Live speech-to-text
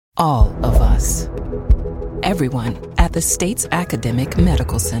All of us. Everyone at the state's academic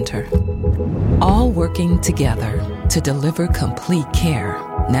medical center. All working together to deliver complete care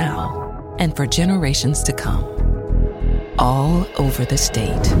now and for generations to come. All over the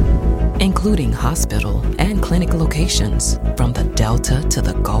state, including hospital and clinic locations from the Delta to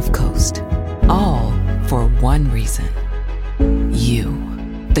the Gulf Coast. All for one reason. You,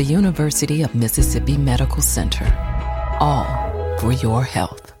 the University of Mississippi Medical Center. All for your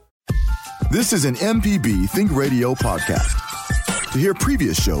health. This is an MPB Think Radio podcast. To hear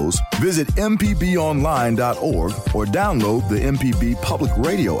previous shows, visit mpbonline.org or download the MPB Public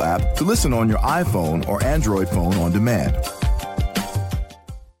Radio app to listen on your iPhone or Android phone on demand.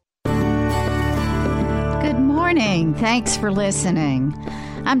 Good morning. Thanks for listening.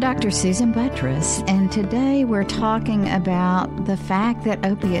 I'm Dr. Susan Buttress, and today we're talking about the fact that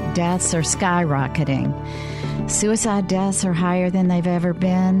opiate deaths are skyrocketing. Suicide deaths are higher than they've ever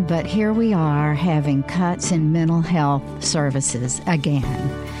been, but here we are having cuts in mental health services again.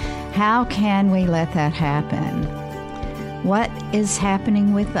 How can we let that happen? What is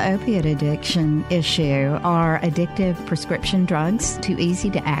happening with the opiate addiction issue? Are addictive prescription drugs too easy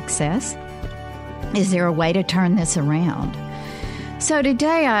to access? Is there a way to turn this around? So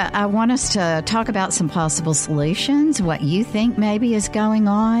today I want us to talk about some possible solutions, what you think maybe is going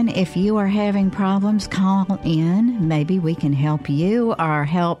on. If you are having problems, call in. Maybe we can help you or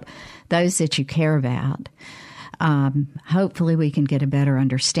help those that you care about. Hopefully we can get a better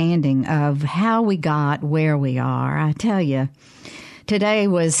understanding of how we got where we are. I tell you, today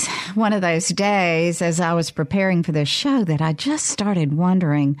was one of those days as I was preparing for this show that I just started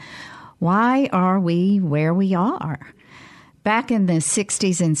wondering, why are we where we are? Back in the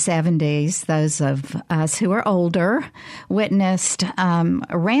 60s and 70s, those of us who are older witnessed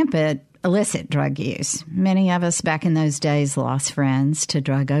rampant illicit drug use. Many of us back in those days lost friends to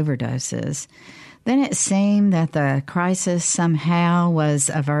drug overdoses. Then it seemed that the crisis somehow was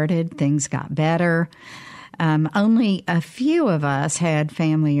averted. Things got better. Only a few of us had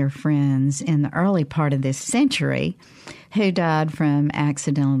family or friends in the early part of this century who died from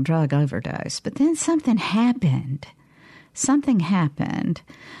accidental drug overdose. But then something happened.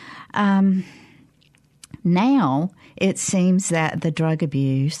 Now it seems that the drug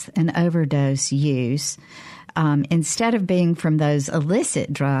abuse and overdose use, instead of being from those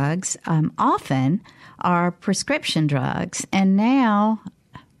illicit drugs, often are prescription drugs. And now,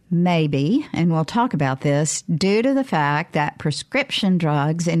 maybe, and we'll talk about this, due to the fact that prescription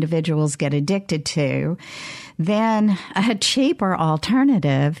drugs individuals get addicted to, then a cheaper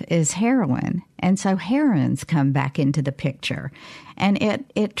alternative is heroin. And so heroin's come back into the picture. And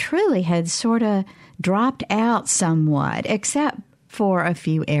it truly had sort of dropped out somewhat, except for a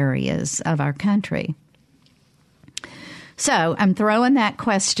few areas of our country. So I'm throwing that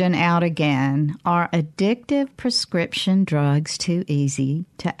question out again. Are addictive prescription drugs too easy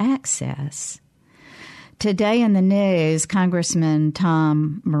to access? Today in the news, Congressman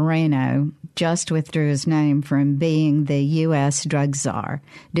Tom Moreno just withdrew his name from being the U.S. drug czar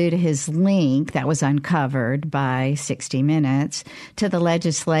due to his link that was uncovered by 60 Minutes to the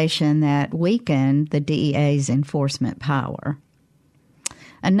legislation that weakened the DEA's enforcement power.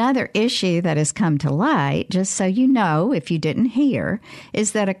 Another issue that has come to light, just so you know if you didn't hear,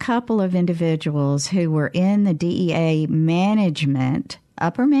 is that a couple of individuals who were in the DEA management,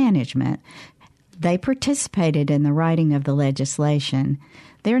 upper management, they participated in the writing of the legislation.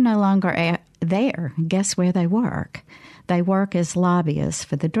 They're no longer there. Guess where they work? They work as lobbyists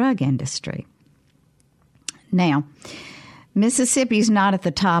for the drug industry. Now, Mississippi's not at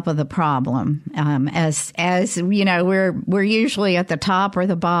the top of the problem. As you know, we're usually at the top or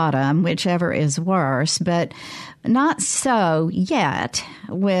the bottom, whichever is worse, but not so yet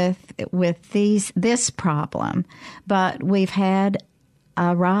with this problem. But we've had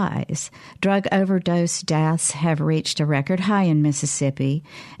a rise. Drug overdose deaths have reached a record high in Mississippi,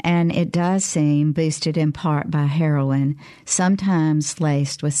 and it does seem boosted in part by heroin, sometimes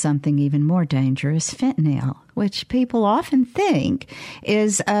laced with something even more dangerous, fentanyl, which people often think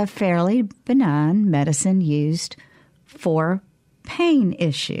is a fairly benign medicine used for pain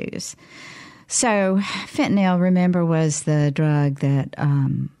issues. So fentanyl, remember, was the drug that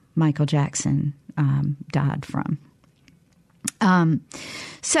Michael Jackson died from.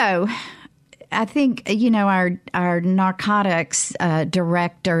 So I think, our narcotics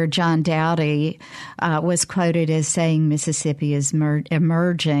director, John Dowdy, was quoted as saying Mississippi is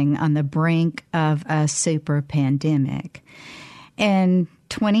emerging on the brink of a super pandemic. In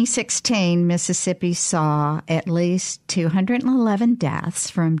 2016, Mississippi saw at least 211 deaths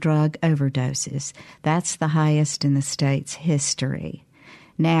from drug overdoses. That's the highest in the state's history.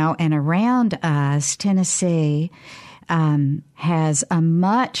 Now, and around us, Tennessee has a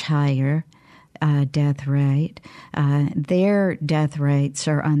much higher death rate. Their death rates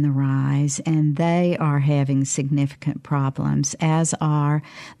are on the rise, and they are having significant problems, as are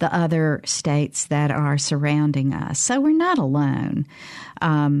the other states that are surrounding us. So we're not alone.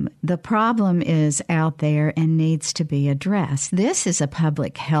 The problem is out there and needs to be addressed. This is a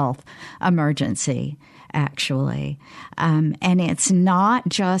public health emergency, actually. And it's not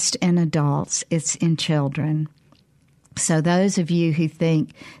just in adults, it's in children. So those of you who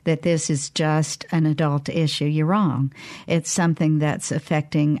think that this is just an adult issue, you're wrong. It's something that's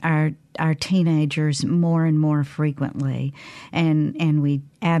affecting our teenagers more and more frequently, and we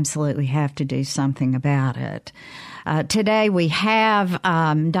absolutely have to do something about it. Today we have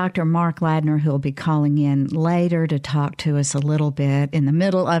Dr. Mark Ladner, who will be calling in later to talk to us a little bit in the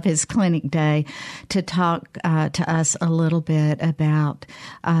middle of his clinic day, to talk to us a little bit about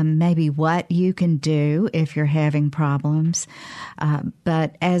maybe what you can do if you're having problems.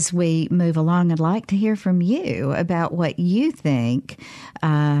 But as we move along, I'd like to hear from you about what you think.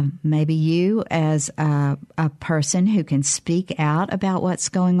 Maybe you as a person who can speak out about what's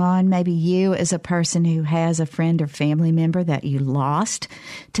going on. Maybe you as a person who has a friend or family member that you lost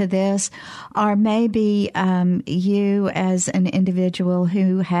to this. Or maybe you as an individual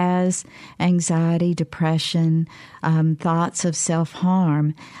who has anxiety, depression, thoughts of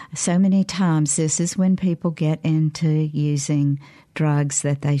self-harm. So many times this is when people get into using drugs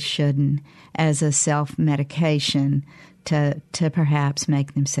that they shouldn't as a self-medication to perhaps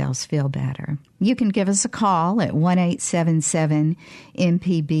make themselves feel better. You can give us a call at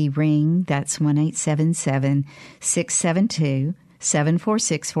 1-877-MPB-RING. That's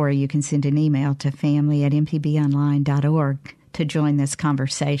 1-877-672-7464. You can send an email to family@mpbonline.org to join this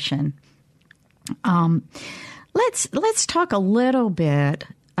conversation. Let's talk a little bit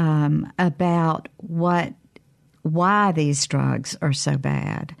about why these drugs are so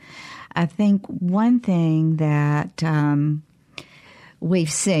bad. I think one thing that we've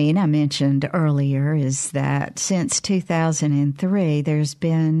seen, I mentioned earlier, is that since 2003, there's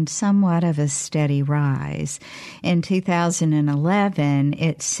been somewhat of a steady rise. In 2011,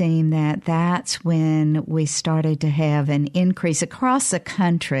 it seemed that that's when we started to have an increase across the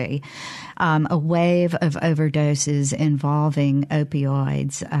country, a wave of overdoses involving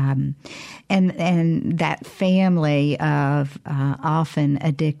opioids, and that family of often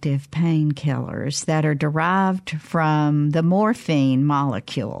addictive painkillers that are derived from the morphine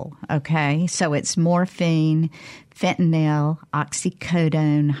molecule, okay? So it's morphine, fentanyl,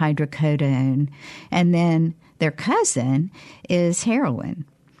 oxycodone, hydrocodone, and then their cousin is heroin.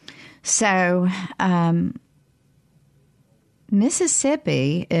 So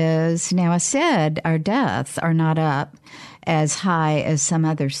Mississippi is, now I said our deaths are not up as high as some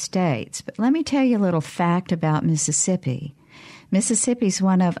other states, but let me tell you a little fact about Mississippi. Mississippi's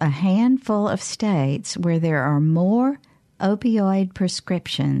one of a handful of states where there are more opioid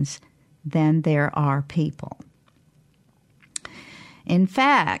prescriptions than there are people. In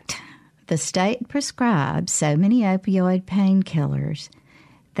fact, the state prescribes so many opioid painkillers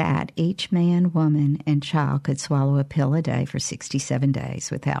that each man, woman, and child could swallow a pill a day for 67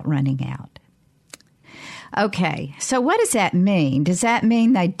 days without running out. Okay, so what does that mean? Does that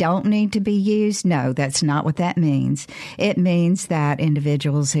mean they don't need to be used? No, that's not what that means. It means that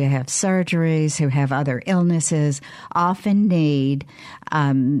individuals who have surgeries, who have other illnesses, often need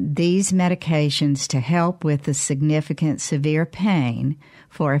these medications to help with the significant severe pain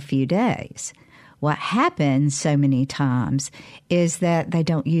for a few days. What happens so many times is that they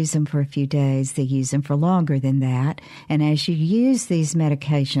don't use them for a few days. They use them for longer than that. And as you use these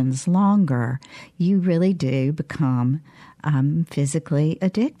medications longer, you really do become physically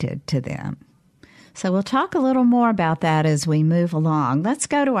addicted to them. So we'll talk a little more about that as we move along. Let's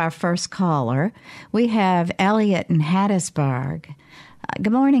go to our first caller. We have Elliot in Hattiesburg.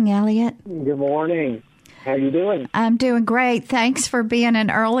 Good morning, Elliot. Good morning. How you doing? I'm doing great. Thanks for being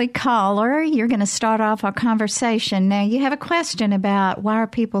an early caller. You're going to start off our conversation. Now, you have a question about why are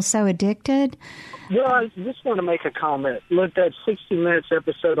people so addicted? Well, I just want to make a comment. Look, that 60 Minutes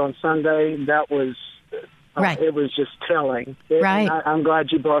episode on Sunday, that was, right. It was just telling. Right. I'm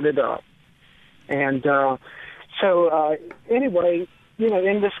glad you brought it up. And anyway, you know,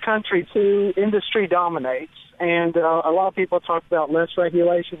 in this country, too, industry dominates. And a lot of people talk about less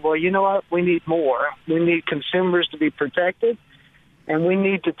regulation. Well, you know what? We need more. We need consumers to be protected, and we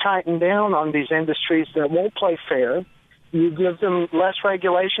need to tighten down on these industries that won't play fair. You give them less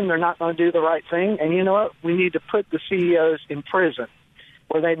regulation, they're not going to do the right thing. And you know what? We need to put the CEOs in prison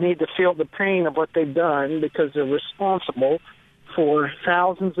where they need to feel the pain of what they've done because they're responsible for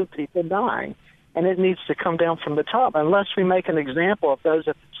thousands of people dying. And it needs to come down from the top. Unless we make an example of those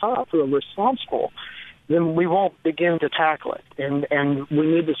at the top who are responsible, then we won't begin to tackle it. And we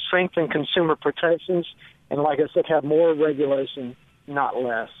need to strengthen consumer protections and, like I said, have more regulation, not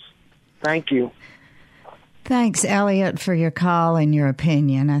less. Thank you. Thanks, Elliot, for your call and your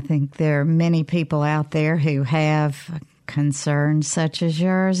opinion. I think there are many people out there who have concerns such as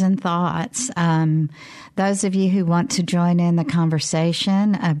yours and thoughts. Those of you who want to join in the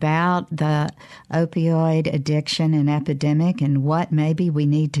conversation about the opioid addiction and epidemic and what maybe we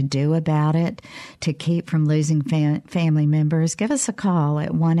need to do about it to keep from losing family members, give us a call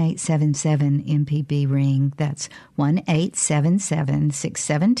at 1-877-MPB-RING. That's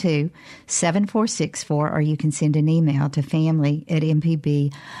 1-877-672-7464, or you can send an email to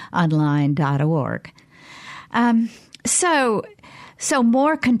family@mpbonline.org. So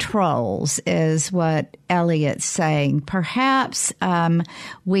more controls is what Elliot's saying. Perhaps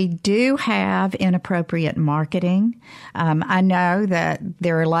we do have inappropriate marketing. I know that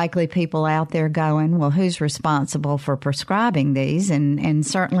there are likely people out there going, well, who's responsible for prescribing these? And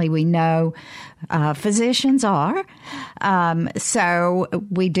certainly we know physicians are. So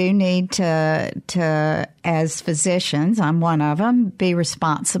we do need to, as physicians, I'm one of them, be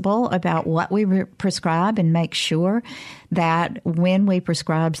responsible about what we prescribe and make sure that when we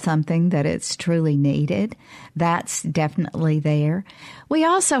prescribe something that it's truly needed. That's definitely there. We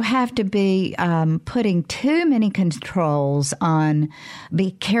also have to be putting too many controls on,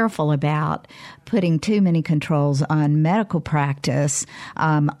 be careful about putting too many controls on medical practice,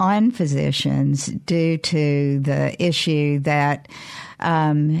 on physicians due to the issue that,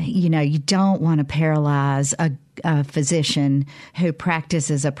 you don't want to paralyze a physician who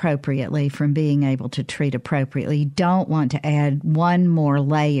practices appropriately from being able to treat appropriately. You don't want to add one more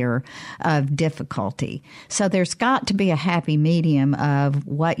layer of difficulty. So there's got to be a happy medium of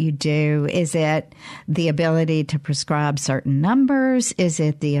what you do. Is it the ability to prescribe certain numbers? Is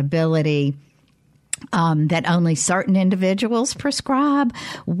it the ability that only certain individuals prescribe?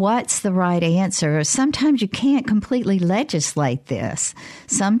 What's the right answer? Sometimes you can't completely legislate this.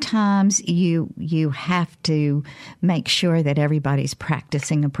 Sometimes you have to make sure that everybody's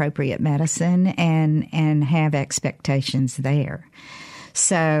practicing appropriate medicine and have expectations there.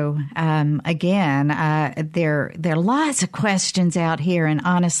 So, again, there are lots of questions out here, and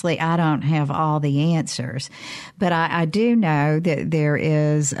honestly, I don't have all the answers. But I do know that there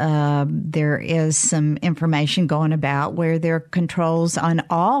is some information going about where there are controls on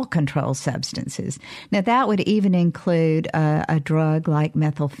all controlled substances. Now, that would even include a drug like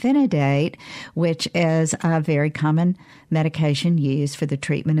methylphenidate, which is a very common medication used for the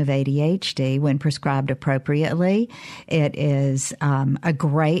treatment of ADHD when prescribed appropriately. It is a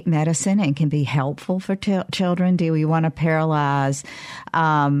great medicine and can be helpful for children. Do we want to paralyze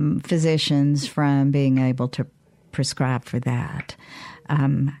physicians from being able to prescribe for that?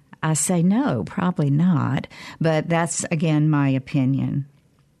 I say no, probably not, but that's, again, my opinion.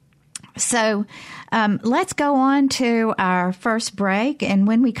 So let's go on to our first break, and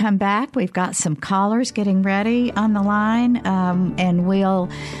when we come back, we've got some callers getting ready on the line, and we'll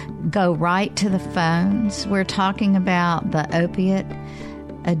go right to the phones. We're talking about the opiate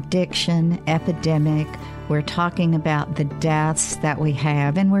addiction epidemic. We're talking about the deaths that we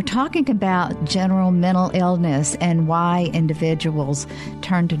have, and we're talking about general mental illness and why individuals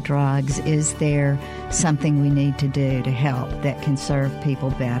turn to drugs. Is there something we need to do to help that can serve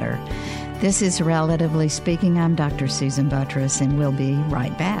people better? This is Relatively Speaking. I'm Dr. Susan Buttross, and we'll be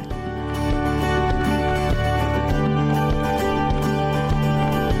right back.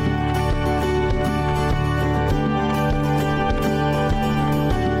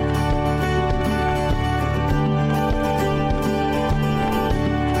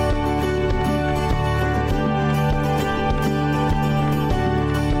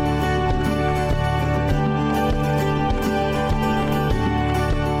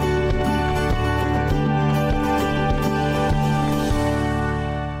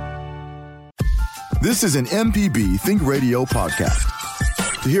 This is an MPB Think Radio podcast.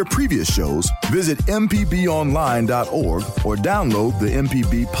 To hear previous shows, visit mpbonline.org or download the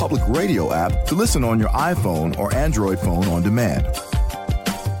MPB Public Radio app to listen on your iPhone or Android phone on demand.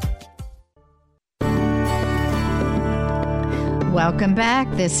 Welcome back.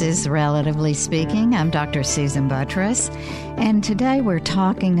 This is Relatively Speaking. I'm Dr. Susan Buttross, and today we're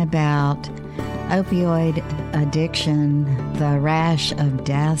talking about opioid addiction, the rash of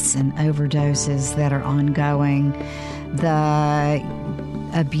deaths and overdoses that are ongoing, the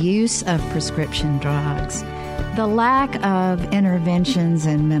abuse of prescription drugs, the lack of interventions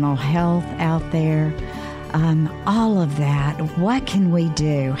in mental health out there, all of that. What can we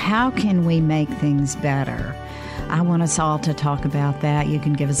do? How can we make things better? I want us all to talk about that. You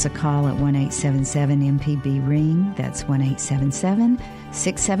can give us a call at 1-877-MPB-RING. That's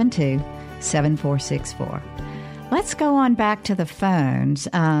 1-877-672-7464. Let's go on back to the phones.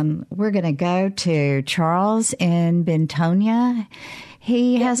 We're going to go to Charles in Bentonia.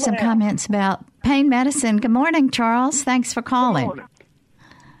 He has some comments about pain medicine. Good morning, Charles. Thanks for calling. Good morning.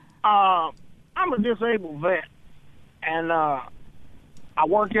 I'm a disabled vet, and I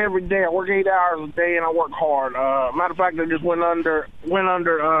work every day. I work 8 hours a day, and I work hard. Matter of fact, I just went under 2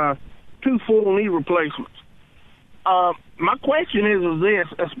 full knee replacements. My question is this,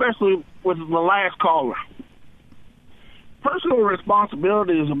 especially with the last caller. Personal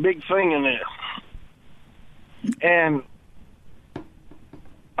responsibility is a big thing in this. And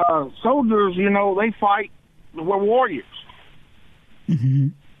soldiers, they fight. We're warriors. Mm-hmm.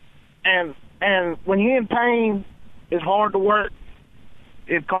 And when you're in pain, it's hard to work.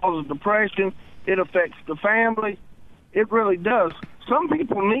 It causes depression. It affects the family. It really does. Some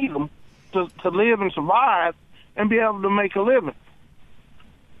people need them to live and survive and be able to make a living.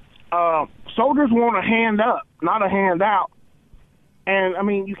 Soldiers want a hand up, not a handout. And,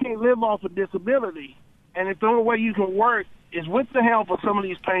 you can't live off of disability. And if the only way you can work is with the help of some of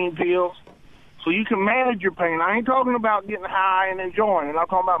these pain pills, so you can manage your pain. I ain't talking about getting high and enjoying it. I'm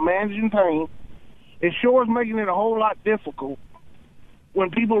talking about managing pain. It sure is making it a whole lot difficult when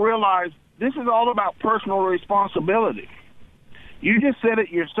people realize this is all about personal responsibility. You just said it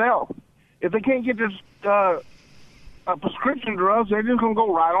yourself. If they can't get this prescription drugs, they're just going to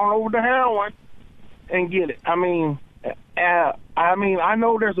go right on over to heroin and get it. I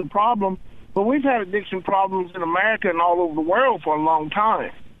know there's a problem, but we've had addiction problems in America and all over the world for a long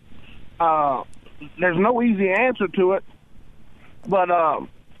time. There's no easy answer to it, but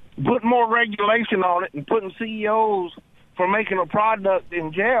putting more regulation on it and putting CEOs for making a product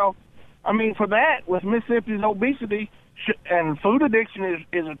in jail, for that, with Mississippi's obesity and food addiction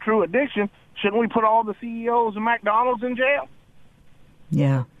is a true addiction, shouldn't we put all the CEOs of McDonald's in jail?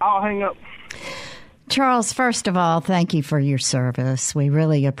 Yeah. I'll hang up. Charles, first of all, thank you for your service. We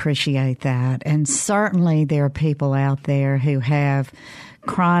really appreciate that. And certainly there are people out there who have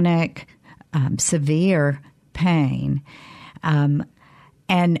chronic, severe pain. And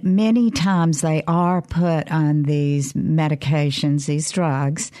many times they are put on these medications, these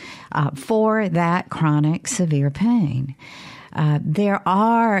drugs, for that chronic, severe pain. There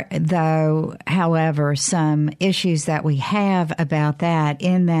are, though, however, some issues that we have about that,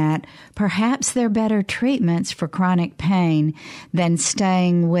 in that perhaps there are better treatments for chronic pain than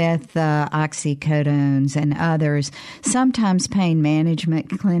staying with oxycodones and others. Sometimes pain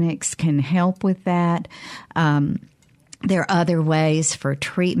management clinics can help with that. There are other ways for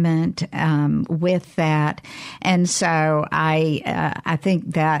treatment with that. And so I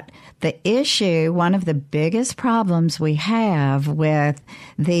think that the issue, one of the biggest problems we have with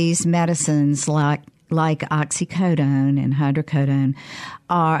these medicines like oxycodone and hydrocodone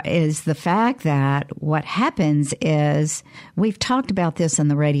is the fact that what happens is, we've talked about this on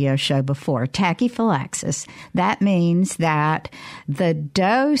the radio show before, tachyphylaxis. That means that the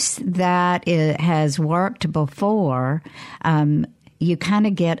dose that has worked before, you kind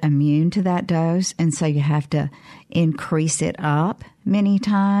of get immune to that dose, and so you have to increase it up many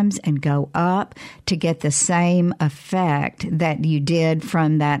times and go up to get the same effect that you did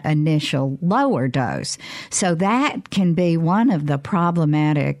from that initial lower dose. So that can be one of the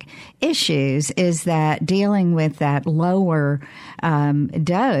problematic issues, is that dealing with that lower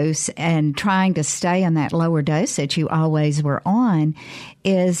dose and trying to stay on that lower dose that you always were on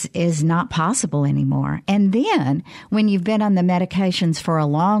is not possible anymore. And then when you've been on the medications for a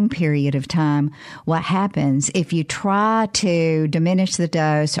long period of time, what happens if you try to diminish the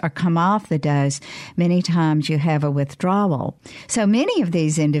dose or come off the dose? Many times you have a withdrawal. So many of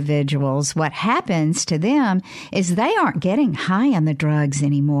these individuals, what happens to them is they aren't getting high on the drugs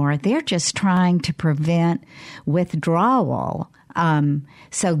anymore. They're just trying to prevent withdrawal.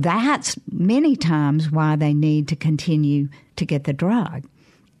 So that's many times why they need to continue to get the drug.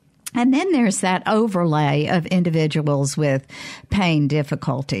 And then there's that overlay of individuals with pain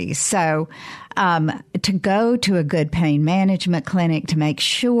difficulties. So to go to a good pain management clinic to make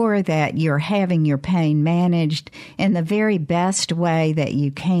sure that you're having your pain managed in the very best way that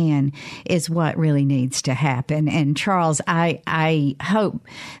you can is what really needs to happen. And Charles, I hope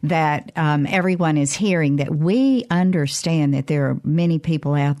that everyone is hearing that we understand that there are many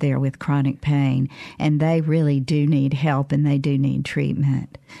people out there with chronic pain, and they really do need help and they do need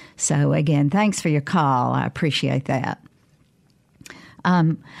treatment. So again, thanks for your call. I appreciate that.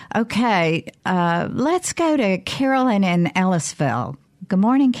 Okay, let's go to Carolyn in Ellisville. Good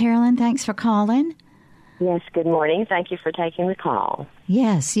morning, Carolyn. Thanks for calling. Yes, good morning. Thank you for taking the call.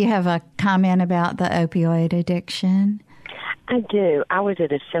 Yes, you have a comment about the opioid addiction? I do. I was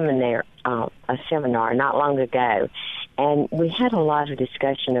at a seminar not long ago, and we had a lot of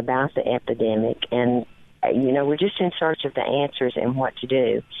discussion about the epidemic, and, we're just in search of the answers and what to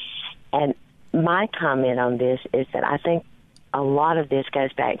do. And my comment on this is that I think a lot of this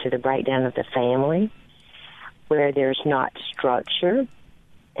goes back to the breakdown of the family, where there's not structure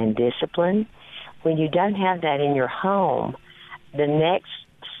and discipline. When you don't have that in your home, the next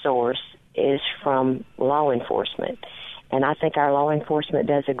source is from law enforcement. And I think our law enforcement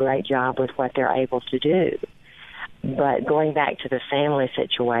does a great job with what they're able to do. But going back to the family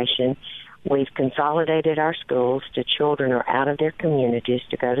situation, we've consolidated our schools to children are out of their communities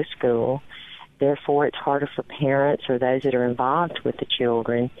to go to school. Therefore, it's harder for parents or those that are involved with the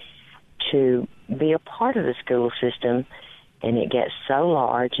children to be a part of the school system, and it gets so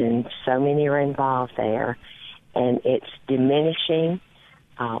large and so many are involved there, and it's diminishing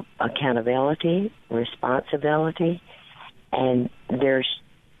accountability, responsibility, and there's,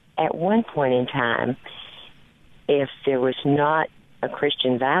 at one point in time, if there was not a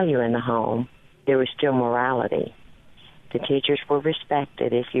Christian value in the home, there was still morality. The teachers were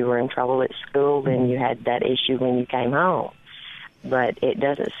respected. If you were in trouble at school, then you had that issue when you came home. But it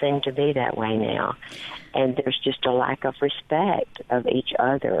doesn't seem to be that way now. And there's just a lack of respect of each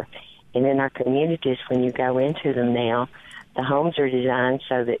other. And in our communities, when you go into them now, the homes are designed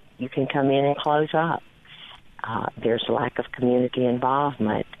so that you can come in and close up. There's a lack of community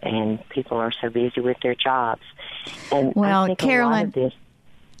involvement, and people are so busy with their jobs. And well, I think Carolyn, a lot of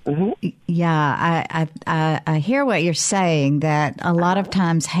this, yeah, I hear what you're saying, that a lot of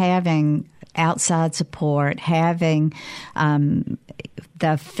times having outside support, having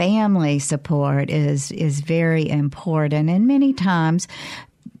the family support is very important. And many times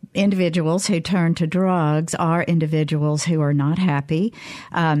individuals who turn to drugs are individuals who are not happy.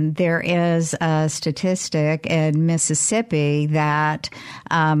 There is a statistic in Mississippi that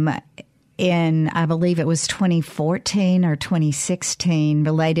in, I believe it was 2014 or 2016,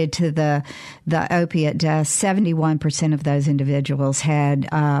 related to the opiate deaths, 71% of those individuals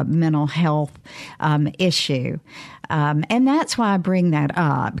had mental health issue. And that's why I bring that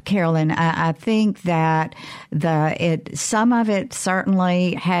up, Carolyn. I think that some of it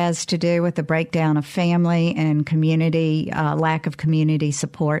certainly has to do with the breakdown of family and community, lack of community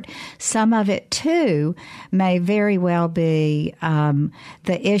support. Some of it too may very well be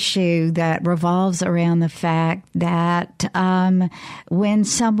the issue that revolves around the fact that when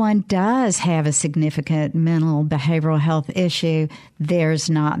someone does have a significant mental behavioral health issue, there's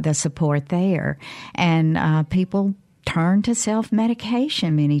not the support there, and people turn to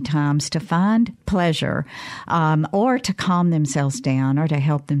self-medication many times to find pleasure or to calm themselves down or to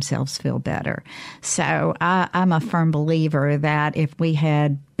help themselves feel better. So I'm a firm believer that if we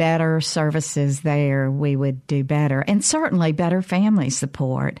had better services there, we would do better, and certainly better family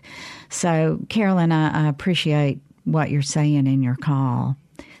support. So, Carolyn, I appreciate what you're saying in your call.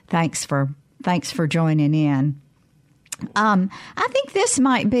 Thanks for joining in. I think this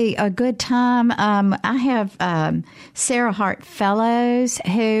might be a good time. I have Sarah Hart Fellows,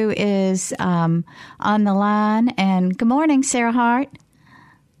 who is on the line. And good morning, Sarah Hart.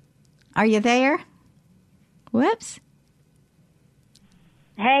 Are you there? Whoops.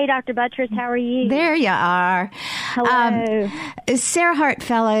 Hey, Dr. Buttress, how are you? There you are. Hello. Sarah Hart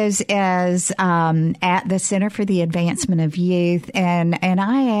Fellows is at the Center for the Advancement of Youth, and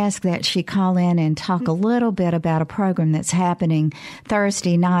I asked that she call in and talk a little bit about a program that's happening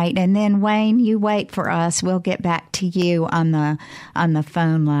Thursday night, and then Wayne, you wait for us. We'll get back to you on the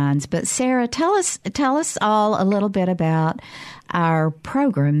phone lines. But Sarah, tell us all a little bit about our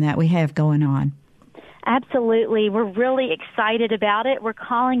program that we have going on. Absolutely. We're really excited about it. We're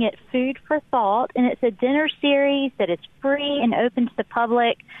calling it Food for Thought, and it's a dinner series that is free and open to the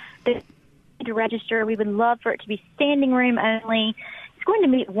public. To register, we would love for it to be standing room only. It's going to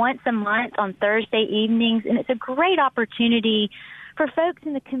meet once a month on Thursday evenings, and it's a great opportunity for folks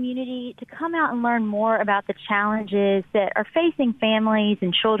in the community to come out and learn more about the challenges that are facing families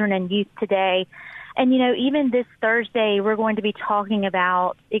and children and youth today. And, even this Thursday, we're going to be talking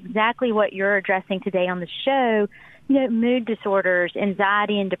about exactly what you're addressing today on the show, mood disorders,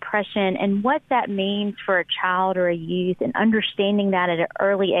 anxiety and depression, and what that means for a child or a youth, and understanding that at an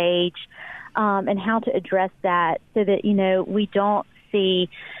early age, and how to address that so that, we don't see,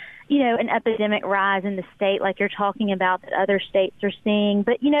 an epidemic rise in the state like you're talking about that other states are seeing.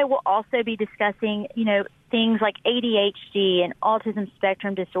 But, we'll also be discussing, things like ADHD and autism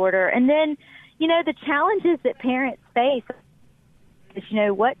spectrum disorder. And then, the challenges that parents face is,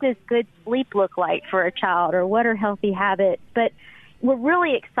 what does good sleep look like for a child, or what are healthy habits? But we're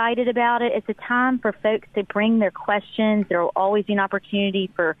really excited about it. It's a time for folks to bring their questions. There will always be an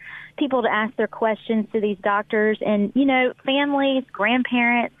opportunity for people to ask their questions to these doctors. And, families,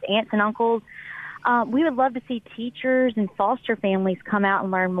 grandparents, aunts and uncles, we would love to see teachers and foster families come out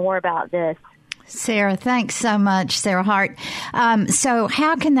and learn more about this. Sarah, thanks so much, Sarah Hart. So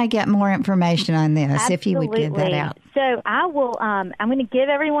how can they get more information on this, Absolutely. if you would give that out? So I will, I'm going to give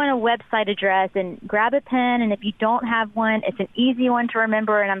everyone a website address, and grab a pen, and if you don't have one, it's an easy one to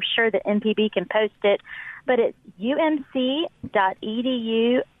remember, and I'm sure that MPB can post it, but it's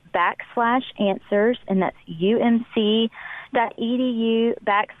umc.edu/answers, and that's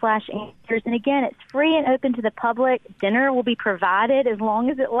umc.edu/answers. And again, it's free and open to the public. Dinner will be provided as long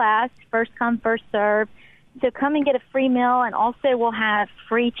as it lasts, first come, first serve. So come and get a free meal, and also we'll have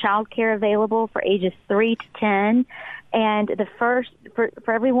free childcare available for ages 3 to 10. And the first, for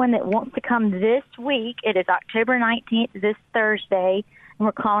everyone that wants to come this week, it is October 19th, this Thursday, and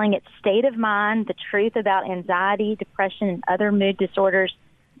we're calling it State of Mind, the Truth About Anxiety, Depression, and Other Mood Disorders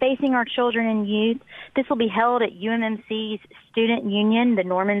Facing Our Children and Youth. This will be held at UMMC's Student Union, the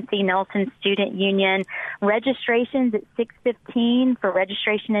Norman C. Nelson Student Union. Registration's at 6:15 for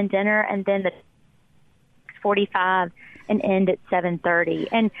registration and dinner, and then the 45 and end at 7:30.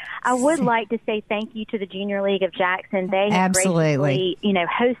 And I would like to say thank you to the Junior League of Jackson. They have graciously,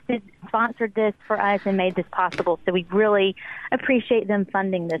 hosted, sponsored this for us and made this possible. So we really appreciate them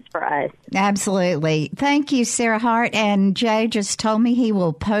funding this for us. Absolutely. Thank you, Sarah Hart. And Jay just told me he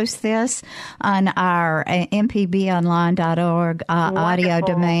will post this on our mpbonline.org audio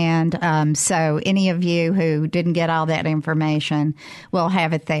demand. So any of you who didn't get all that information, we'll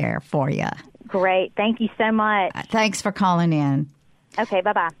have it there for you. Great. Thank you so much. Thanks for calling in. Okay.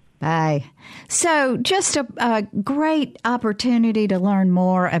 Bye-bye. Bye. So just a great opportunity to learn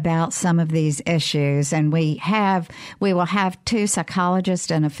more about some of these issues. And we will have 2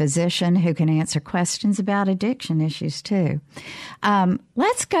 psychologists and a physician who can answer questions about addiction issues too.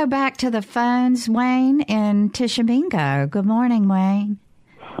 Let's go back to the phones. Wayne in Tishomingo. Good morning, Wayne.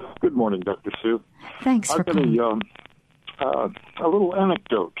 Good morning, Dr. Sue. Thanks for calling. A little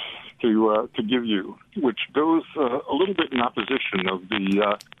anecdote to give you, which goes a little bit in opposition of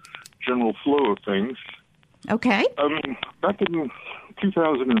the general flow of things. Okay. Back in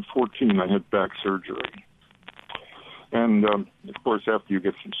 2014, I had back surgery. And, of course, after you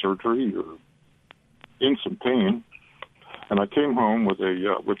get some surgery, you're in some pain. And I came home with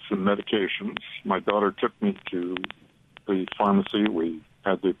some medications. My daughter took me to the pharmacy. We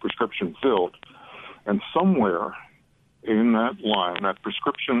had the prescription filled. And somewhere in that line, that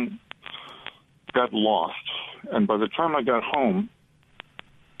prescription got lost. And by the time I got home,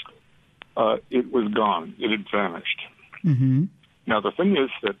 it was gone. It had vanished. Mm-hmm. Now, the thing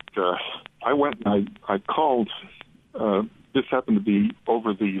is that I went and I called. This happened to be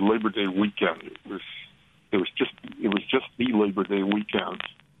over the Labor Day weekend. It was just the Labor Day weekend.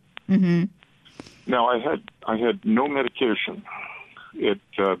 Mm-hmm. Now, I had no medication. It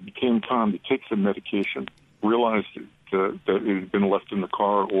became time to take some medication. Realized that it had been left in the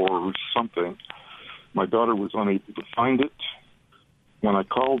car or something. My daughter was unable to find it. When I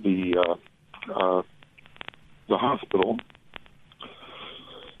called the hospital,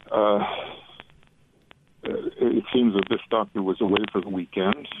 it seems that this doctor was away for the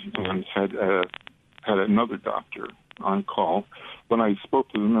weekend and had another doctor on call. When I spoke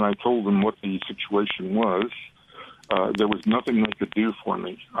to them and I told them what the situation was, there was nothing they could do for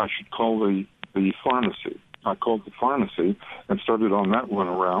me. I should call the pharmacy. I called the pharmacy and started on that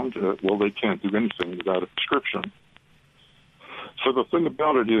runaround. Well, they can't do anything without a prescription. So the thing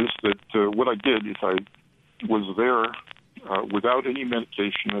about it is that what I did is I was there without any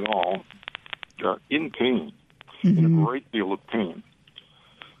medication at all, in pain, mm-hmm. in a great deal of pain.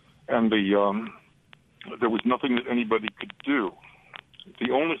 And there was nothing that anybody could do. The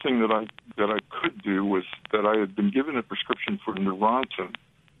only thing that I could do was that I had been given a prescription for Neurontin.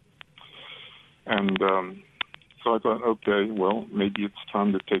 And so I thought, okay, well, maybe it's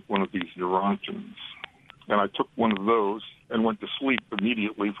time to take one of these Neurontins. And I took one of those and went to sleep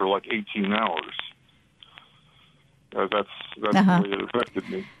immediately for like 18 hours. That's uh-huh. the way it affected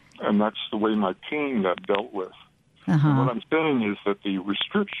me. And that's the way my pain got dealt with. Uh-huh. And what I'm saying is that the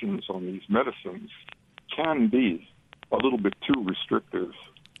restrictions on these medicines can be a little bit too restrictive.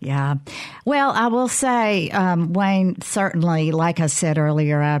 Yeah. Well, I will say, Wayne, certainly, like I said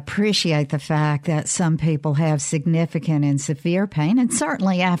earlier, I appreciate the fact that some people have significant and severe pain. And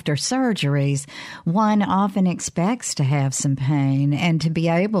certainly after surgeries, one often expects to have some pain and to be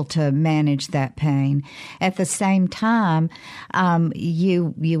able to manage that pain. At the same time,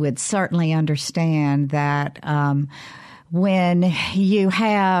 you would certainly understand that when you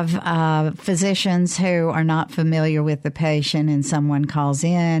have physicians who are not familiar with the patient and someone calls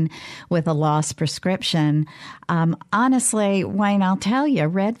in with a lost prescription, honestly, Wayne, I'll tell you,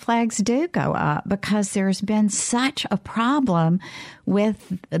 red flags do go up because there's been such a problem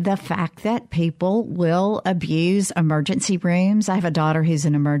with the fact that people will abuse emergency rooms. I have a daughter who's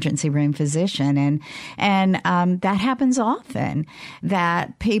an emergency room physician, and that happens often,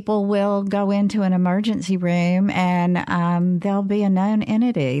 that people will go into an emergency room and there'll be a known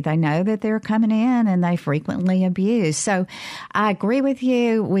entity. They know that they're coming in and they frequently abuse. So I agree with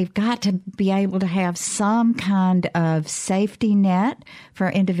you. We've got to be able to have some kind of safety net for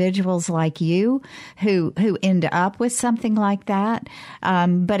individuals like you who end up with something like that.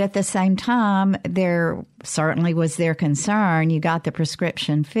 But at the same time, there certainly was their concern. You got the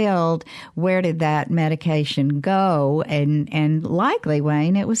prescription filled. Where did that medication go? And likely,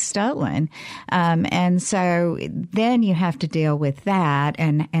 Wayne, it was stolen. And so then you have to deal with that.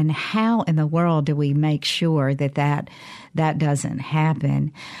 And how in the world do we make sure that doesn't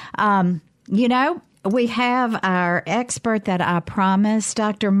happen? We have our expert that I promised.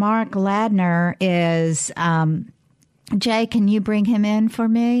 Dr. Mark Ladner is... Jay, can you bring him in for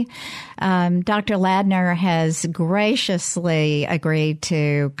me? Dr. Ladner has graciously agreed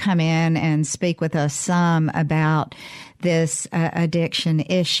to come in and speak with us some about this addiction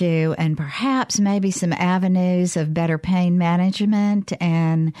issue and perhaps maybe some avenues of better pain management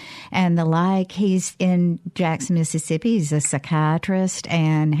and the like. He's in Jackson, Mississippi. He's a psychiatrist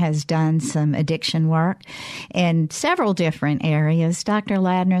and has done some addiction work in several different areas. Dr.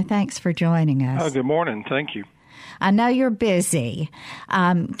 Ladner, thanks for joining us. Good morning. Thank you. I know you're busy.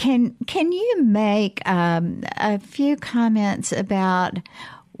 Can you make a few comments about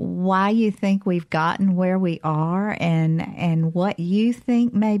why you think we've gotten where we are and what you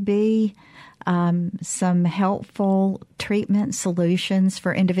think may be some helpful treatment solutions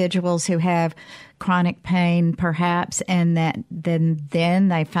for individuals who have chronic pain, perhaps, and that then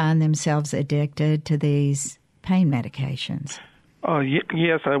they find themselves addicted to these pain medications?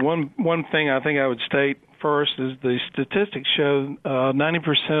 Yes. One thing I think I would state first is the statistics show 90%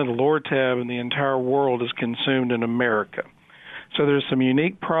 of the Lortab in the entire world is consumed in America. So there's some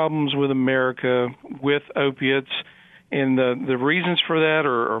unique problems with America with opiates, and the reasons for that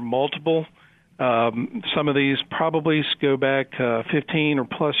are multiple. Some of these probably go back 15 or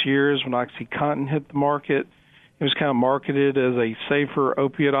plus years when OxyContin hit the market. It was kind of marketed as a safer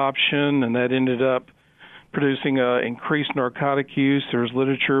opiate option, and that ended up producing increased narcotic use. There was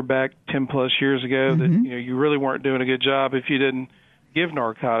literature back 10 plus years ago that you really weren't doing a good job if you didn't give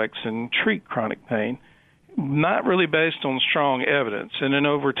narcotics and treat chronic pain. Not really based on strong evidence. And then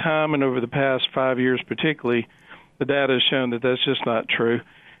over time and over the past 5 years particularly, the data has shown that that's just not true,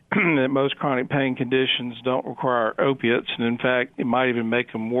 that most chronic pain conditions don't require opiates. And in fact, it might even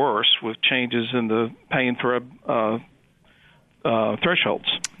make them worse with changes in the pain thresholds.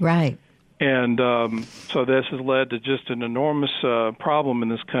 Right. And so this has led to just an enormous problem in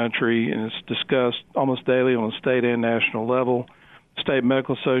this country, and it's discussed almost daily on a state and national level. State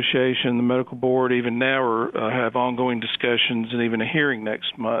Medical Association, the medical board, even now have ongoing discussions and even a hearing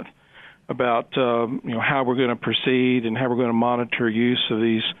next month about how we're going to proceed and how we're going to monitor use of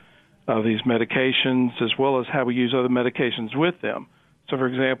these medications, as well as how we use other medications with them. So, for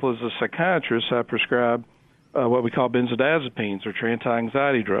example, as a psychiatrist, I prescribe what we call benzodiazepines, or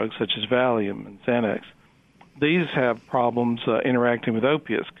anti-anxiety drugs such as Valium and Xanax. These have problems interacting with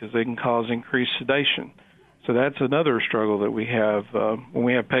opiates because they can cause increased sedation. So that's another struggle that we have when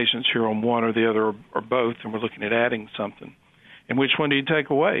we have patients here on one or the other or both, and we're looking at adding something. And which one do you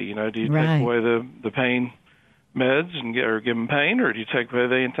take away? Do you take away the pain meds or give them pain, or do you take away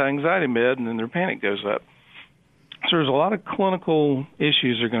the anti-anxiety med and then their panic goes up? So there's a lot of clinical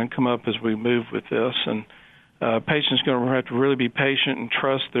issues that are going to come up as we move with this, and patients are going to have to really be patient and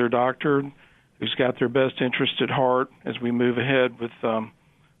trust their doctor who's got their best interest at heart as we move ahead with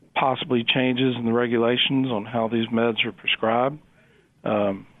possibly changes in the regulations on how these meds are prescribed,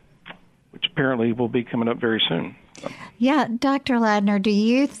 which apparently will be coming up very soon. Yeah, Dr. Ladner, do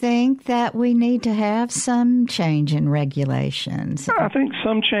you think that we need to have some change in regulations? I think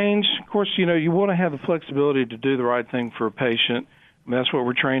some change. Of course, you want to have the flexibility to do the right thing for a patient. And that's what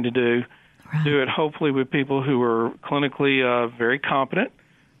we're trained to do. Right. Do it hopefully with people who are clinically very competent,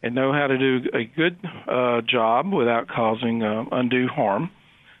 and know how to do a good job without causing undue harm.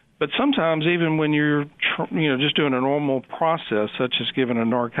 But sometimes even when you're just doing a normal process, such as giving a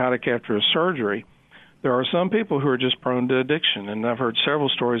narcotic after a surgery, there are some people who are just prone to addiction. And I've heard several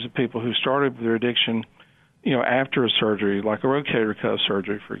stories of people who started their addiction after a surgery, like a rotator cuff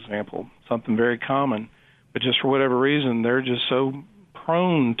surgery, for example, something very common. But just for whatever reason, they're just so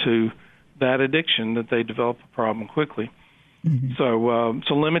prone to that addiction that they develop a problem quickly. Mm-hmm.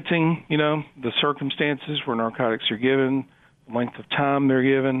 So limiting, the circumstances where narcotics are given, the length of time they're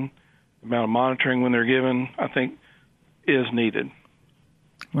given, the amount of monitoring when they're given, I think is needed.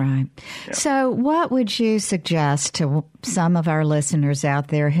 Right. Yeah. So what would you suggest to some of our listeners out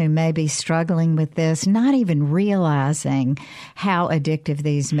there who may be struggling with this, not even realizing how addictive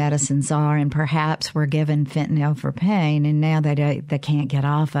these medicines are, and perhaps were given fentanyl for pain and now they can't get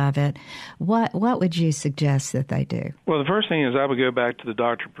off of it? What would you suggest that they do? Well, the first thing is I would go back to the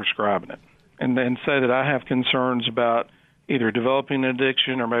doctor prescribing it and then say that I have concerns about either developing an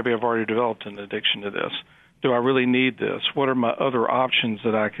addiction or maybe I've already developed an addiction to this. Do I really need this? What are my other options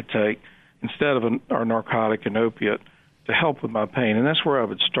that I could take instead of a narcotic, an opiate, to help with my pain? And that's where I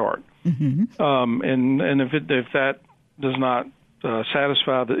would start. Mm-hmm. And if that does not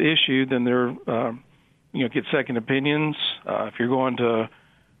satisfy the issue, then get second opinions. If you're going to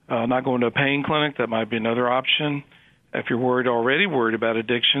not going to a pain clinic, that might be another option. If you're already worried about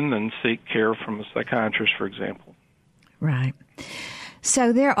addiction, then seek care from a psychiatrist, for example. Right.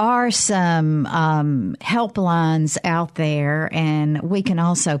 So there are some helplines out there, and we can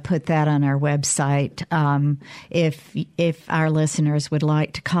also put that on our website if our listeners would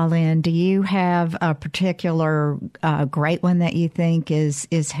like to call in. Do you have a particular great one that you think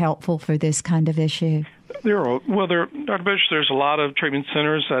is helpful for this kind of issue? Dr. Bush, there's a lot of treatment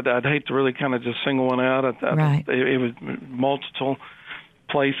centers. I'd hate to really kind of just single one out. Right. It was multiple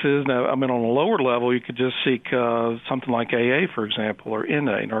places. Now, on a lower level, you could just seek something like AA, for example, or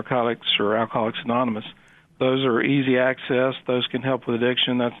NA, Narcotics or Alcoholics Anonymous. Those are easy access. Those can help with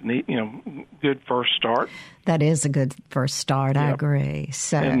addiction. That's neat, good first start. That is a good first start. Yep. I agree.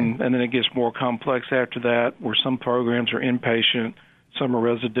 So, and then it gets more complex after that, where some programs are inpatient, some are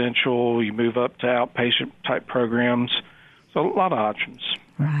residential. You move up to outpatient type programs. So a lot of options.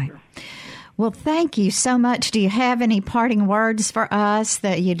 Right. Here. Well, thank you so much. Do you have any parting words for us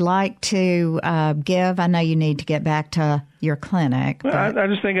that you'd like to give? I know you need to get back to your clinic. Well, I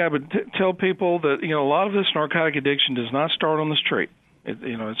just think I would tell people that, a lot of this narcotic addiction does not start on the street.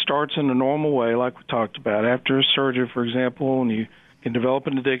 It starts in a normal way, like we talked about. After a surgery, for example, and you can develop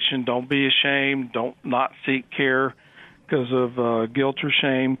an addiction, don't be ashamed. Don't not seek care because of guilt or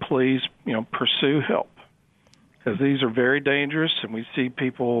shame. Please, pursue help. Because these are very dangerous, and we see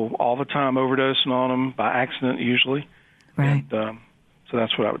people all the time overdosing on them by accident, usually. Right. And, so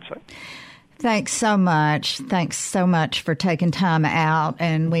that's what I would say. Thanks so much. Thanks so much for taking time out,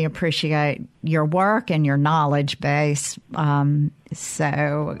 and we appreciate your work and your knowledge base.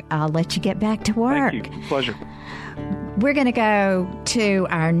 So I'll let you get back to work. Thank you. Pleasure. We're going to go to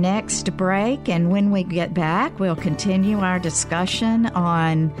our next break, and when we get back, we'll continue our discussion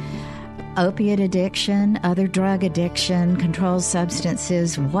on opiate addiction, other drug addiction, controlled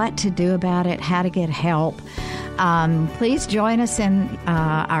substances, what to do about it, how to get help. Please join us in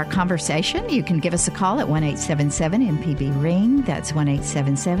our conversation. You can give us a call at 1-877-MPB-RING. That's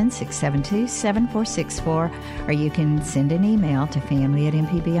 1-877-672-7464. Or you can send an email to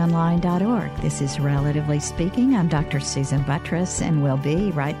family@mpbonline.org. This is Relatively Speaking. I'm Dr. Susan Buttress, and we'll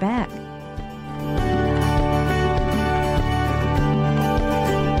be right back.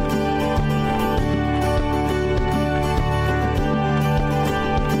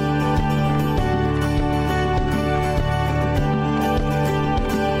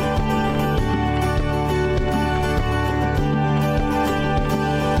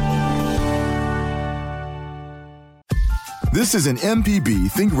 This is an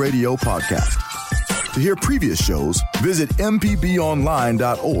MPB Think Radio podcast. To hear previous shows, visit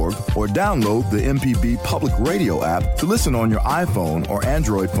mpbonline.org or download the MPB Public Radio app to listen on your iPhone or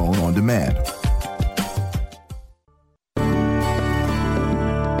Android phone on demand.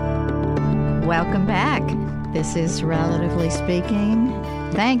 Welcome back. This is Relatively Speaking.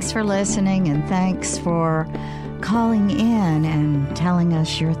 Thanks for listening, and thanks for calling in and telling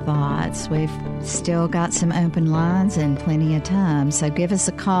us your thoughts. We've still got some open lines and plenty of time, so give us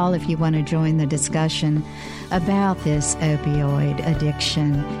a call if you want to join the discussion about this opioid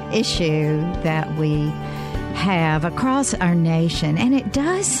addiction issue that we have across our nation. And it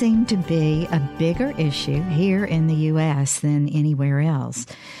does seem to be a bigger issue here in the U.S. than anywhere else.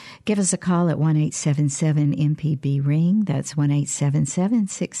 Give us a call at 1-877-MPB-RING. That's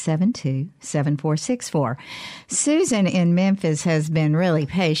 1-877-672-7464. Susan in Memphis has been really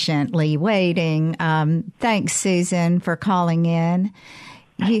patiently waiting. Thanks, Susan, for calling in.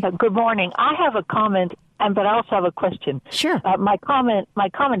 Good morning. I have a comment, but I also have a question. Sure. My comment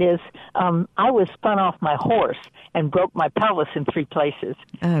is I was spun off my horse and broke my pelvis in 3 places.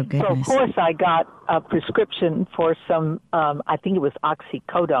 Oh, goodness. So, of course, I got a prescription for some, I think it was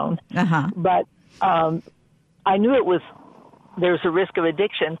oxycodone. Uh-huh. But I knew there's a risk of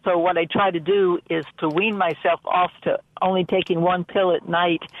addiction. So what I try to do is to wean myself off to only taking 1 pill at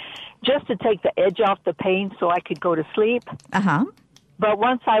night just to take the edge off the pain so I could go to sleep. Uh-huh. But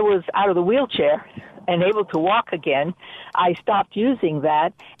once I was out of the wheelchair and able to walk again, I stopped using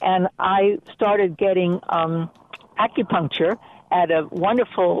that, and I started getting acupuncture at a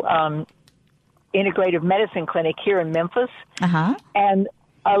wonderful integrative medicine clinic here in Memphis. Uh-huh. And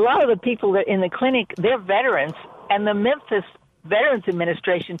a lot of the people that in the clinic, they're veterans, and the Memphis Veterans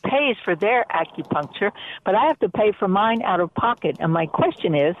Administration pays for their acupuncture, but I have to pay for mine out of pocket. And my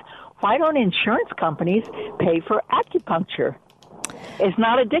question is, why don't insurance companies pay for acupuncture? It's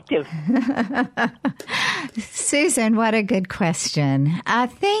not addictive. Susan, what a good question. I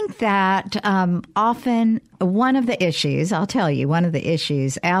think that often one of the issues out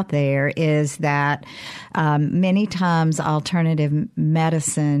there is that many times alternative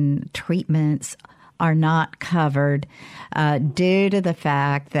medicine treatments are not covered due to the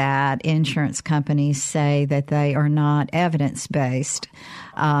fact that insurance companies say that they are not evidence-based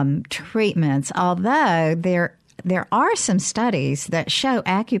treatments, although there are some studies that show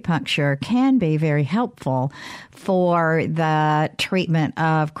acupuncture can be very helpful for the treatment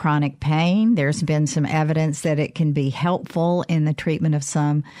of chronic pain. There's been some evidence that it can be helpful in the treatment of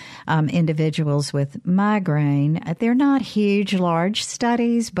some individuals with migraine. They're not huge, large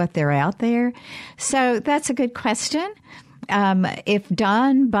studies, but they're out there. So that's a good question. If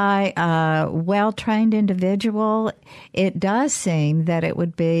done by a well-trained individual, it does seem that it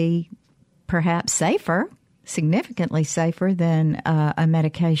would be perhaps safer, significantly safer than a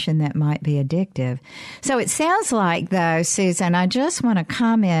medication that might be addictive. So it sounds like, though, Susan, I just want to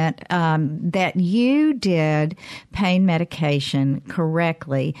comment that you did pain medication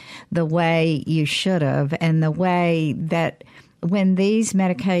correctly the way you should have, and the way that when these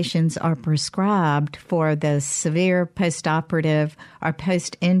medications are prescribed for the severe postoperative or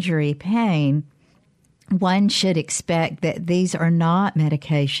post-injury pain, one should expect that these are not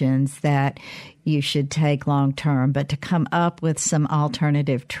medications that you should take long term, but to come up with some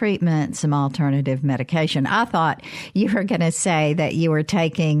alternative treatment, some alternative medication. I thought you were going to say that you were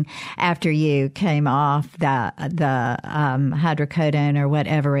taking, after you came off the hydrocodone or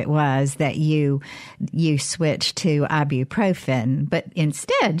whatever it was, that you switched to ibuprofen, but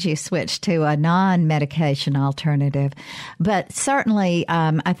instead you switched to a non-medication alternative. But certainly,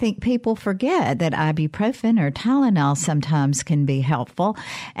 I think people forget that ibuprofen or Tylenol sometimes can be helpful,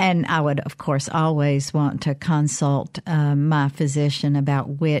 and I would, of course, always want to consult my physician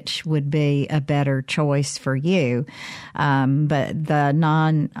about which would be a better choice for you. But the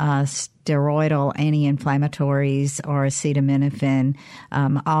non-steroidal anti-inflammatories or acetaminophen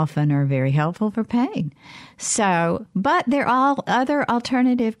often are very helpful for pain. So, but there are other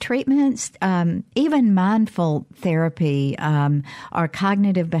alternative treatments, even mindful therapy or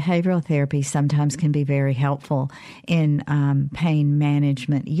cognitive behavioral therapy sometimes can be very helpful in pain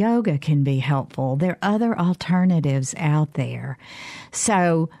management. Yoga can be helpful. There are other alternatives out there.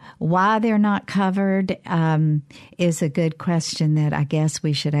 So why they're not covered is a good question that I guess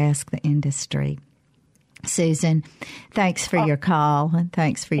we should ask the industry. Susan, thanks for your call and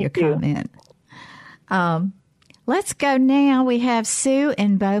thanks for your comment. Let's go now. We have Sue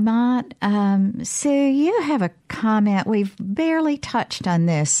in Beaumont. Sue, you have a comment. We've barely touched on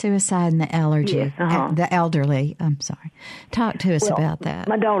this, suicide and the the elderly. I'm sorry. Talk to us about that.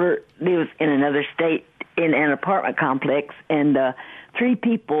 My daughter lives in another state in an apartment complex, and 3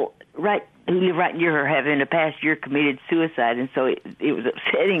 people who live right near her have in the past year committed suicide, and so it was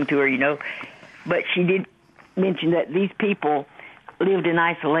upsetting to her, But she did mention that these people lived in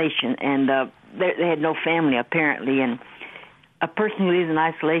isolation, and they had no family, apparently. And a person who lives in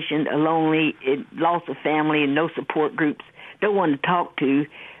isolation, lonely, loss of family, and no support groups, no one to talk to,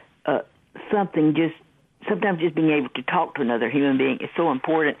 sometimes just being able to talk to another human being is so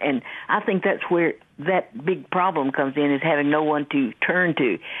important. And I think that's where that big problem comes in, is having no one to turn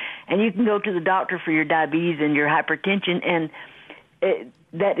to. And you can go to the doctor for your diabetes and your hypertension, and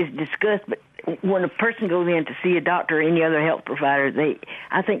that is discussed, but when a person goes in to see a doctor or any other health provider,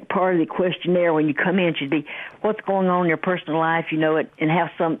 I think part of the questionnaire when you come in should be what's going on in your personal life, and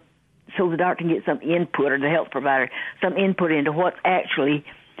have some so the doctor can get some input, or the health provider, some input into what's actually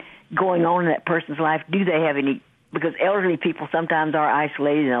going on in that person's life. Do they have any, because elderly people sometimes are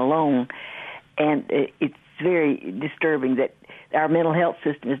isolated and alone, and it's very disturbing that our mental health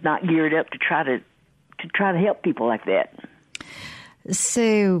system is not geared up to try to help people like that.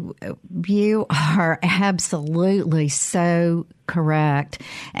 Sue, you are absolutely so correct.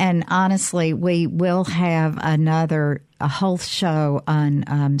 And honestly, we will have a whole show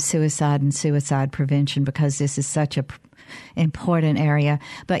on suicide and suicide prevention, because this is such a important area.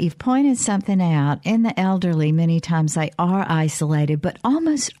 But you've pointed something out. In the elderly, many times they are isolated, but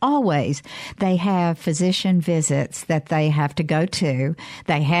almost always they have physician visits that they have to go to.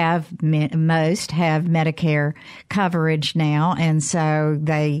 They most have Medicare coverage now, and so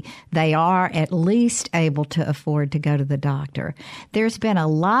they are at least able to afford to go to the doctor. There's been a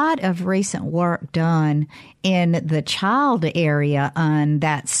lot of recent work done in the child area on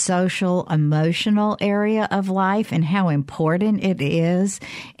that social, emotional area of life and how important it is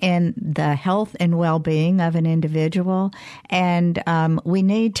in the health and well-being of an individual. And we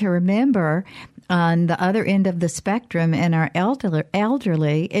need to remember, on the other end of the spectrum, in our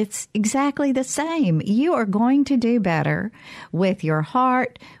elderly, it's exactly the same. You are going to do better with your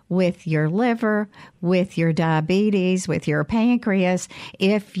heart, with your liver, with your diabetes, with your pancreas,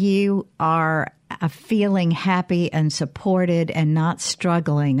 if you are feeling happy and supported and not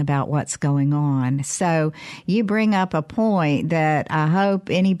struggling about what's going on. So you bring up a point that I hope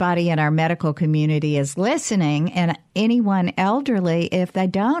anybody in our medical community is listening, and anyone elderly, if they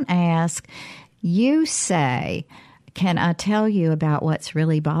don't ask, you say, can I tell you about what's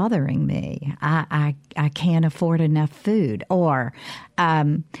really bothering me? I can't afford enough food, or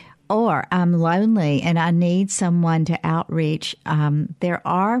I'm lonely and I need someone to outreach. There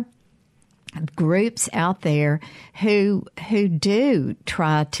are groups out there who do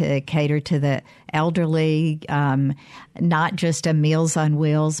try to cater to the elderly, not just a Meals on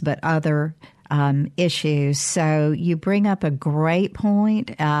Wheels, but other issues. So you bring up a great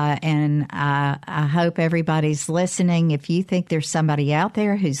point, and I hope everybody's listening. If you think there's somebody out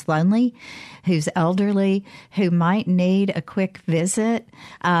there who's lonely, who's elderly, who might need a quick visit,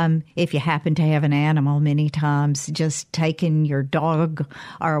 if you happen to have an animal, many times just taking your dog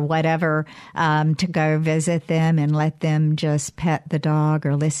or whatever to go visit them and let them just pet the dog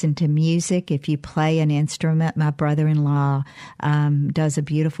or listen to music. If you play an instrument, my brother-in-law does a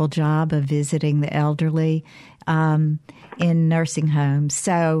beautiful job of visiting the elderly in nursing homes.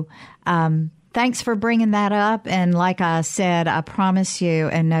 So thanks for bringing that up. And like I said, I promise you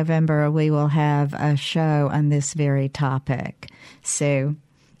in November we will have a show on this very topic. Sue.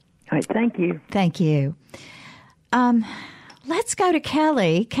 All right, thank you. Thank you. Let's go to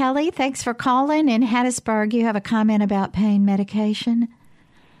Kelly. Kelly, thanks for calling. In Hattiesburg, you have a comment about pain medication?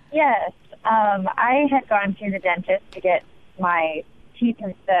 Yes. I had gone to the dentist to get my teeth,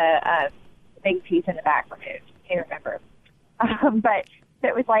 the big teeth in the back removed. I can't remember. But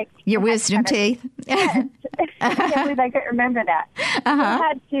it was like... Your wisdom teeth? Yes. I can't believe I couldn't remember that. Uh-huh. I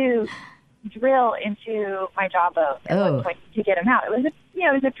had to drill into my jawbone at one point to get them out. It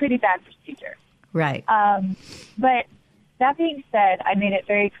was a pretty bad procedure. Right. But that being said, I made it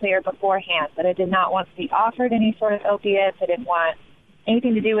very clear beforehand that I did not want to be offered any sort of opiates. I didn't want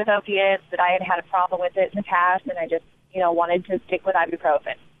anything to do with opiates, that I had a problem with it in the past, and I just, wanted to stick with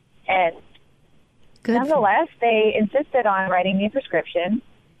ibuprofen. And nonetheless, they insisted on writing me a prescription,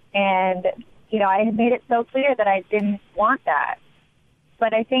 and, I had made it so clear that I didn't want that.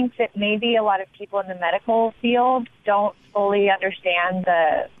 But I think that maybe a lot of people in the medical field don't fully understand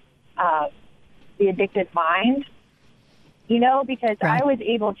the addicted mind, because right. I was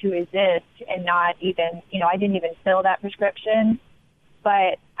able to resist and not even, I didn't even fill that prescription.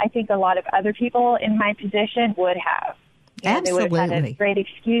 But I think a lot of other people in my position would have. Absolutely. They would have had a great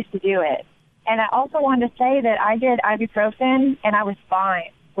excuse to do it. And I also wanted to say that I did ibuprofen, and I was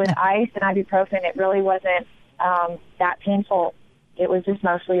fine. With ice and ibuprofen, it really wasn't that painful. It was just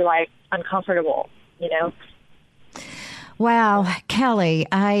mostly, uncomfortable, Wow, Kelly,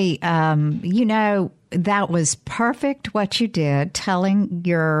 that was perfect what you did, telling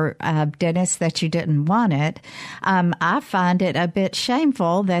your dentist that you didn't want it. I find it a bit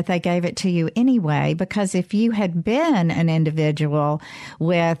shameful that they gave it to you anyway, because if you had been an individual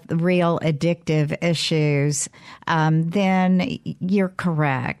with real addictive issues, then you're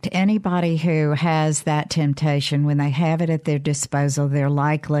correct. Anybody who has that temptation, when they have it at their disposal, they're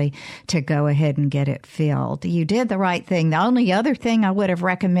likely to go ahead and get it filled. You did the right thing. The only other thing I would have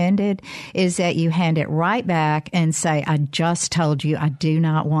recommended is that you hand it right back and say, I just told you I do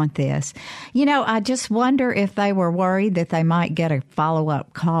not want this. You know, I just wonder if they were worried that they might get a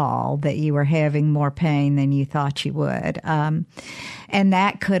follow-up call that you were having more pain than you thought you would. And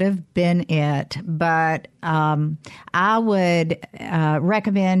that could have been it. But I would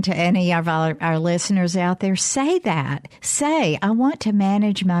recommend to any of our listeners out there, say that. Say, I want to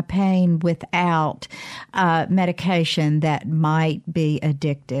manage my pain without medication that might be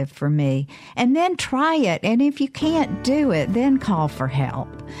addictive for me. And then try it. And if you can't do it, then call for help.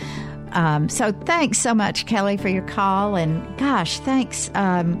 So thanks so much, Kelly, for your call. And gosh, thanks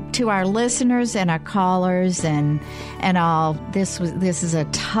to our listeners and our callers and all. This is a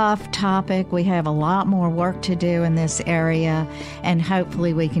tough topic. We have a lot more work to do in this area, and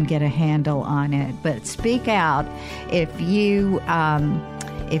hopefully we can get a handle on it. But speak out if you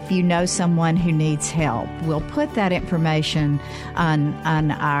know someone who needs help. We'll put that information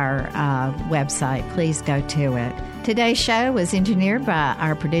on our website. Please go to it. Today's show was engineered by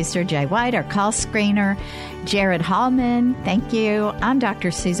our producer, Jay White, our call screener, Jared Hallman. Thank you. I'm Dr.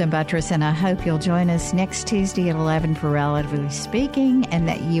 Susan Buttress, and I hope you'll join us next Tuesday at 11 for Relatively Speaking, and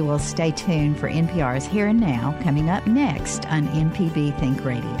that you will stay tuned for NPR's Here and Now, coming up next on MPB Think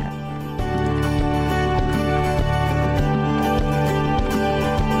Radio.